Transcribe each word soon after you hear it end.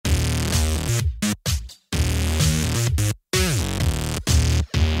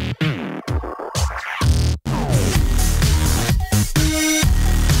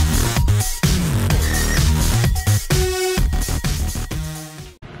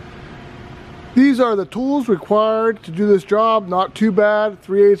These are the tools required to do this job. Not too bad.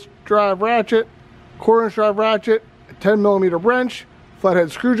 3/8 drive ratchet, 1/4 drive ratchet, a 10mm wrench,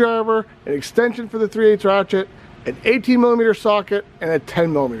 flathead screwdriver, an extension for the 3/8 ratchet, an 18mm socket, and a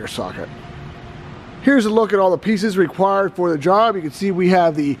 10mm socket. Here's a look at all the pieces required for the job. You can see we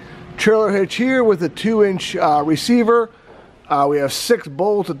have the trailer hitch here with a 2-inch receiver. We have 6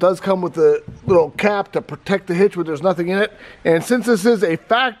 bolts. It does come with a little cap to protect the hitch when there's nothing in it. And since this is a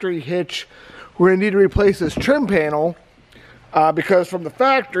factory hitch, we're going to need to replace this trim panel because from the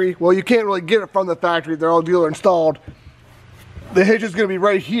factory, well, you can't really get it from the factory. They're all dealer installed. The hitch is going to be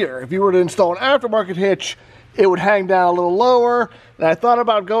right here. If you were to install an aftermarket hitch, it would hang down a little lower. And I thought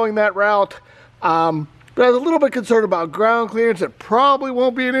about going that route, but I was a little bit concerned about ground clearance. It probably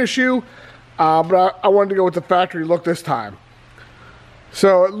won't be an issue, but I wanted to go with the factory look this time.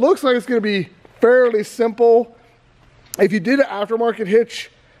 So it looks like it's going to be fairly simple. If you did an aftermarket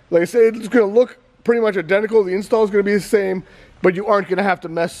hitch, like I said, it's going to look pretty much identical. The install is going to be the same, but you aren't going to have to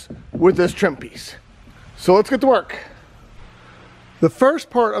mess with this trim piece. So let's get to work. The first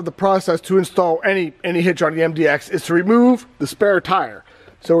part of the process to install any hitch on the MDX is to remove the spare tire.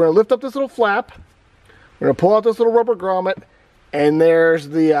 So we're going to lift up this little flap. We're going to pull out this little rubber grommet, and there's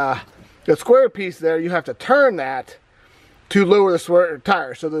the square piece there. You have to turn that to lower the square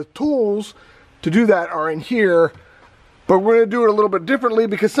tire. So the tools to do that are in here, but we're going to do it a little bit differently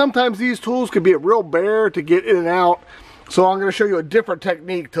because sometimes these tools can be a real bear to get in and out. So I'm going to show you a different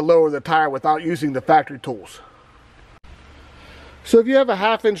technique to lower the tire without using the factory tools. So if you have a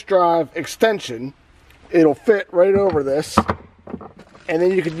 1/2-inch drive extension, it'll fit right over this. And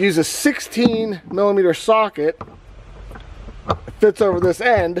then you could use a 16mm socket. It fits over this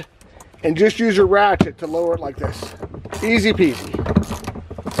end. And just use your ratchet to lower it like this. Easy peasy.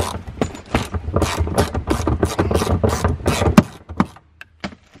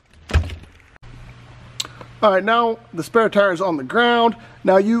 All right, now the spare tire is on the ground.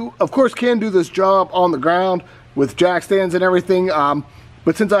 Now you, of course, can do this job on the ground with jack stands and everything,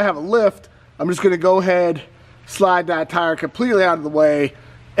 but since I have a lift, I'm just going to go ahead, slide that tire completely out of the way,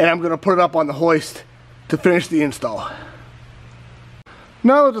 and I'm going to put it up on the hoist to finish the install.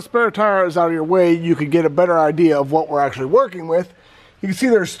 Now that the spare tire is out of your way, you can get a better idea of what we're actually working with. You can see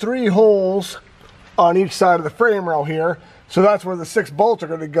there's 3 holes on each side of the frame rail here, so that's where the 6 bolts are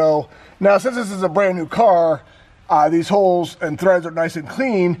going to go. Now, since this is a brand new car, these holes and threads are nice and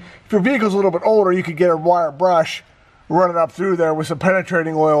clean. If your vehicle's a little bit older, you could get a wire brush, run it up through there with some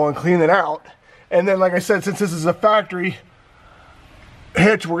penetrating oil and clean it out. And then, like I said, since this is a factory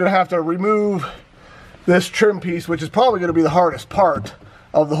hitch, we're going to have to remove this trim piece, which is probably going to be the hardest part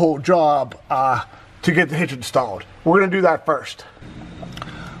of the whole job to get the hitch installed. We're going to do that first.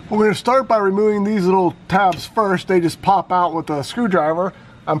 We're going to start by removing these little tabs first. They just pop out with a screwdriver.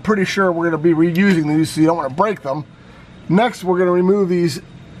 I'm pretty sure we're going to be reusing these, so you don't want to break them. Next, we're going to remove these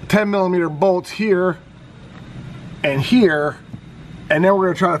 10mm bolts here and here, and then we're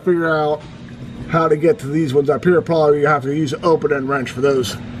going to try to figure out how to get to these ones up here. Probably you have to use an open end wrench for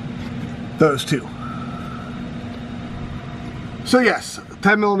those two. So yes,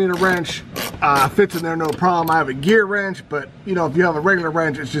 10mm wrench fits in there no problem. I have a gear wrench, but you know, if you have a regular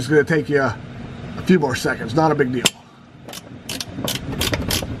wrench, it's just going to take you a few more seconds. Not a big deal.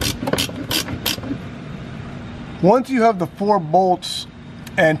 Once you have the 4 bolts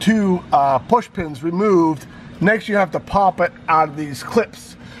and 2 push pins removed, next you have to pop it out of these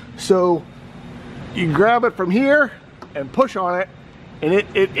clips. So you grab it from here and push on it, and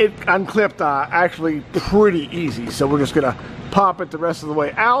it unclipped actually pretty easy. So we're just going to pop it the rest of the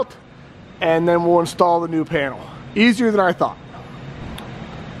way out, and then we'll install the new panel. Easier than I thought.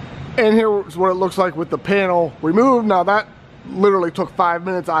 And here's what it looks like with the panel removed. Now that literally took 5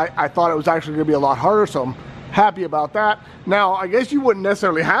 minutes. I thought it was actually going to be a lot harder, so I'm happy about that. Now I guess you wouldn't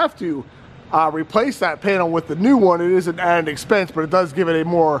necessarily have to replace that panel with the new one. It is an added expense, but it does give it a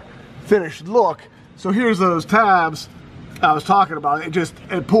more finished look. So here's those tabs I was talking about.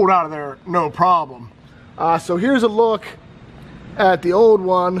 It pulled out of there no problem. So here's a look at the old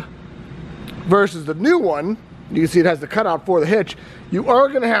one versus the new one. You can see it has the cutout for the hitch. You are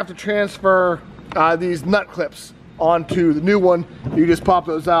going to have to transfer these nut clips onto the new one. You just pop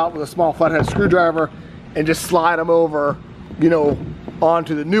those out with a small flathead screwdriver and just slide them over, you know,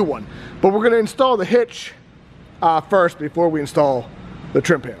 onto the new one. But we're going to install the hitch first before we install the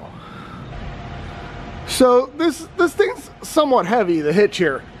trim panel. So this thing's somewhat heavy, the hitch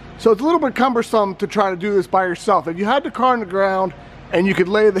here. So it's a little bit cumbersome to try to do this by yourself. If you had the car on the ground and you could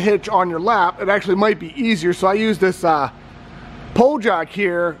lay the hitch on your lap, it actually might be easier. So I use this pole jack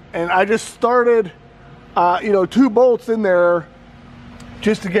here, and I just started, you know, 2 bolts in there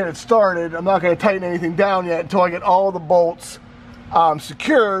just to get it started. I'm not going to tighten anything down yet until I get all the bolts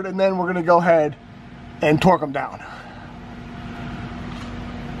secured, and then we're going to go ahead and torque them down.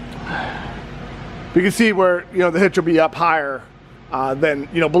 You can see where, you know, the hitch will be up higher than,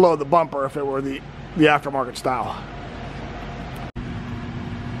 you know, below the bumper if it were the aftermarket style.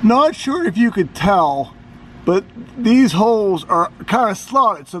 Not sure if you could tell, but these holes are kind of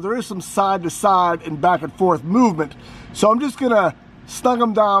slotted, so there is some side to side and back and forth movement. So I'm just gonna snug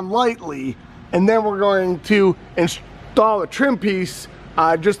them down lightly, and then we're going to install a trim piece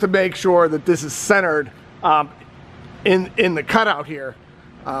just to make sure that this is centered in the cutout here,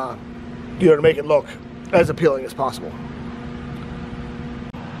 you know, to make it look as appealing as possible.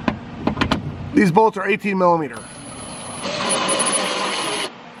 These bolts are 18 millimeter.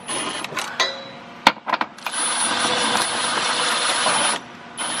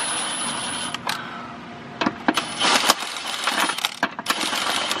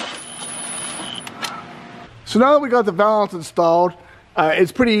 So now that we got the valance installed,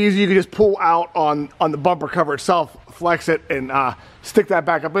 it's pretty easy. You can just pull out on the bumper cover itself, flex it, and stick that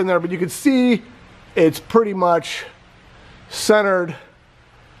back up in there. But you can see it's pretty much centered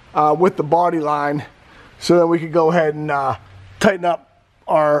with the body line, so that we can go ahead and tighten up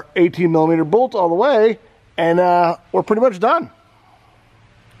our 18 millimeter bolts all the way, and we're pretty much done.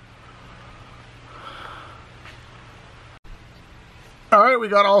 All right, we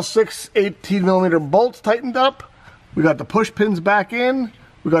got all 6 18 millimeter bolts tightened up. We got the push pins back in.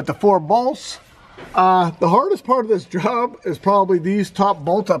 We got the 4 bolts. The hardest part of this job is probably these top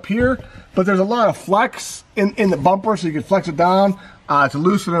bolts up here, but there's a lot of flex in the bumper, so you can flex it down to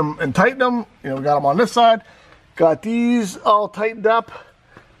loosen them and tighten them. You know, we got them on this side. Got these all tightened up.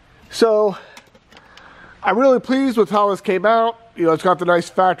 So I'm really pleased with how this came out. You know, it's got the nice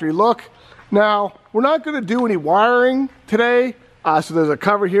factory look. Now, we're not going to do any wiring today. So there's a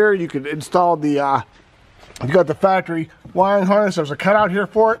cover here. You could install the, you got the factory wiring harness. There's a cutout here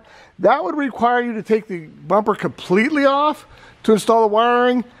for it. That would require you to take the bumper completely off to install the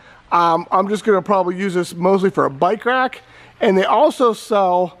wiring. I'm just going to probably use this mostly for a bike rack. And they also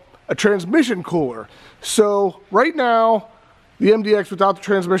sell a transmission cooler. So right now, the MDX without the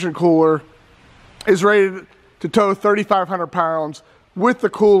transmission cooler is rated to tow 3,500 pounds. With the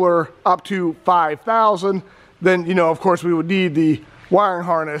cooler up to 5,000. Then, you know, of course, we would need the wiring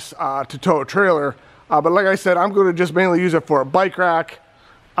harness to tow a trailer. But like I said, I'm going to just mainly use it for a bike rack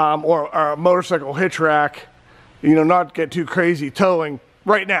or a motorcycle hitch rack. You know, not get too crazy towing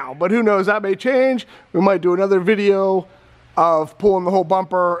right now. But who knows, that may change. We might do another video of pulling the whole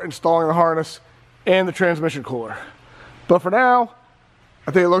bumper, installing the harness, and the transmission cooler. But for now,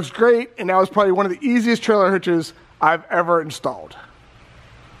 I think it looks great. And now it's probably one of the easiest trailer hitches I've ever installed.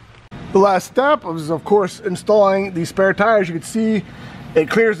 The last step is, of course, installing the spare tires. You can see it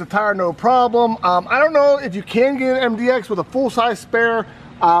clears the tire no problem. I don't know if you can get an MDX with a full-size spare,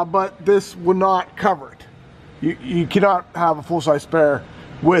 but this will not cover it. You cannot have a full-size spare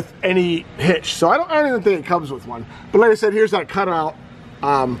with any hitch. So I don't even think it comes with one. But like I said, here's that cutout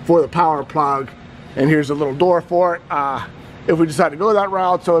for the power plug, and here's a little door for it if we decide to go that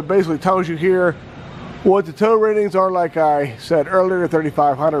route. So it basically tells you here what the tow ratings are, like I said earlier,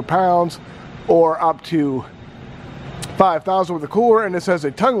 3,500 pounds or up to 5,000 with the cooler, and it says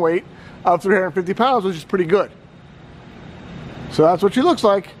a tongue weight of 350 pounds, which is pretty good. So that's what she looks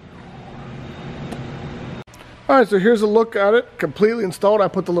like. All right, so here's a look at it, completely installed. I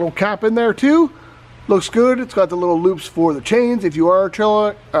put the little cap in there too. Looks good. It's got the little loops for the chains if you are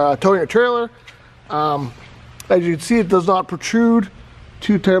towing a trailer. As you can see, it does not protrude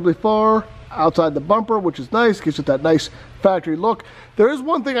too terribly far outside the bumper, which is nice, gives it that nice factory look. There is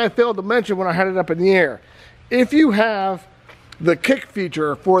one thing I failed to mention when I had it up in the air. If you have the kick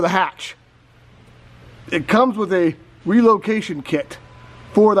feature for the hatch, it comes with a relocation kit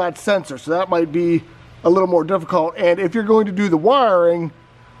for that sensor, so that might be a little more difficult. And if you're going to do the wiring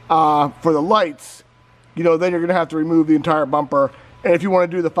for the lights, you know, then you're going to have to remove the entire bumper. And if you want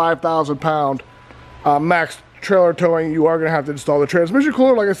to do the 5,000 pound max trailer towing, you are going to have to install the transmission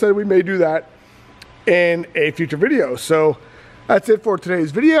cooler. Like I said, we may do that in a future video. So that's it for today's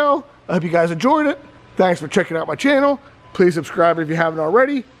video. I hope you guys enjoyed it. Thanks for checking out my channel. Please subscribe if you haven't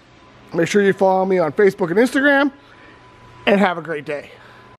already. Make sure you follow me on Facebook and Instagram, and have a great day.